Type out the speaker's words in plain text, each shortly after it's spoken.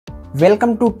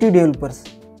Welcome to TDevelopers.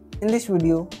 In this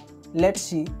video, let's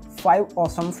see 5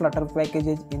 awesome Flutter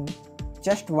packages in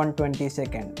just 120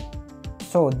 seconds.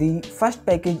 So the first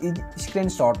package is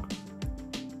Screenshot.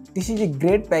 This is a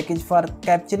great package for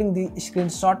capturing the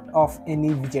screenshot of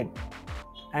any widget,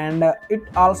 and it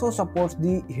also supports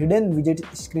the hidden widget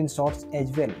screenshots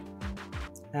as well.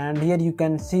 And here you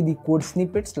can see the code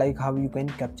snippets like how you can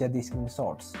capture the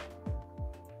screenshots.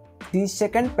 The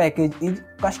second package is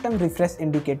Custom Refresh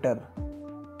Indicator.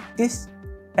 This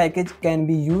package can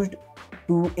be used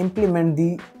to implement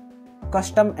the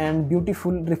custom and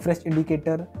beautiful refresh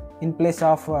indicator in place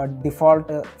of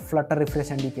default Flutter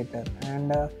refresh indicator.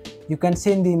 And you can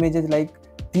see in the images like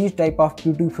these type of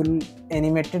beautiful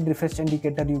animated refresh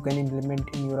indicator you can implement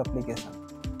in your application.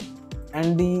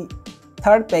 And the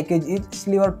third package is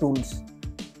Sliver Tools.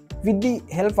 With the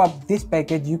help of this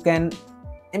package, you can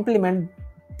implement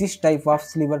this type of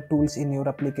Sliver Tools in your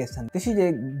application. This is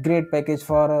a great package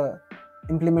for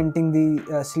implementing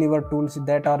the Sliver Tools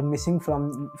that are missing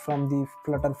from the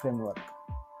Flutter framework.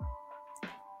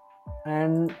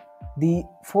 And the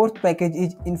fourth package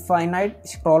is Infinite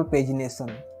Scroll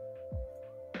Pagination.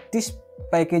 This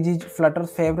package is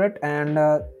Flutter's favorite, and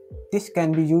this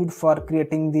can be used for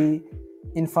creating the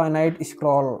infinite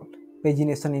scroll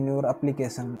pagination in your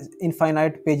application.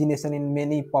 Infinite pagination in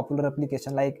many popular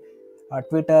applications like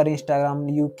Twitter,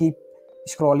 Instagram, you keep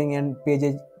scrolling and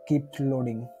pages keep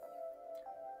loading.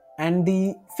 And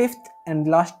the fifth and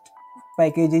last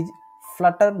package is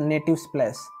Flutter Native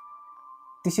Splash.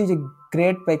 This is a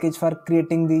great package for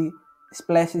creating the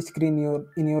splash screen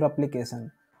in your application.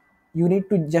 You need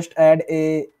to just add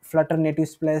a Flutter Native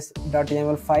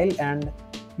Splash.yaml file, and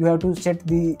you have to set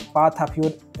the path of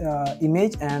your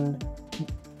image, and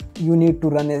you need to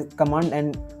run a command,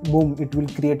 and boom, it will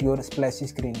create your splash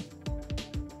screen.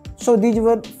 So these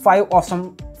were 5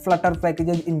 awesome Flutter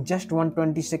packages in just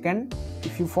 120 seconds.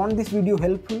 If you found this video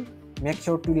helpful, make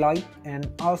sure to like and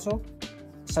also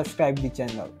subscribe the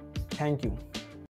channel. Thank you.